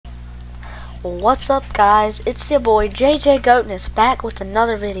What's up, guys? It's your boy JJ Goatness back with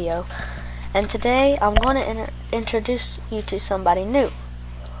another video, and today I'm going to introduce you to somebody new.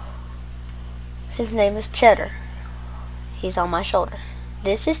 His name is Cheddar. He's on my shoulder.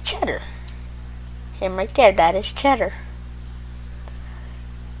 This is Cheddar. Him right there, that is Cheddar.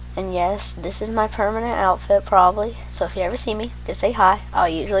 And yes, this is my permanent outfit probably, so if you ever see me, just say hi. I'll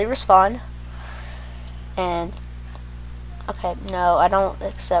usually respond. And okay, no, I don't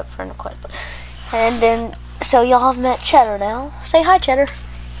accept friend request. And then, so y'all have met Cheddar now. Say hi, Cheddar.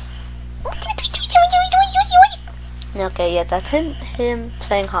 Okay, yeah, that's him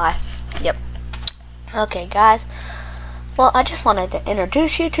saying hi. Yep. Okay, guys. Well, I just wanted to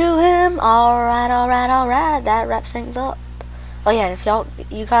introduce you to him. Alright. That wraps things up. Oh yeah, and if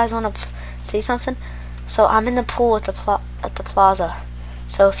you guys want to see something, so I'm in the pool at the plaza.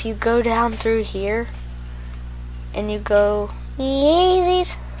 So if you go down through here, and you go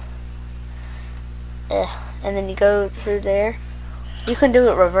Yeezys, and then you go through there, you can do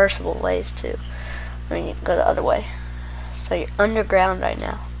it reversible ways too. I mean, you can go the other way. So you're underground right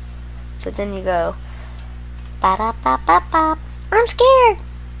now. So then you go, ba-da-ba-ba-ba. I'm scared.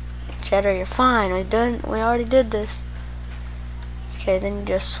 Cheddar, you're fine. We already did this. Okay, then you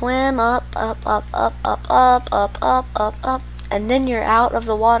just swim up, and then you're out of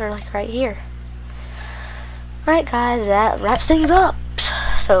the water, like right here. Alright, guys, that wraps things up.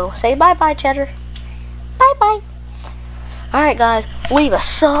 So say bye-bye, Cheddar. Bye-bye. Alright, guys, leave a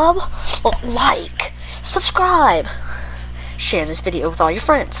sub, like, subscribe, share this video with all your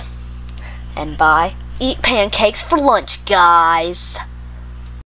friends, and bye. Eat pancakes for lunch, guys.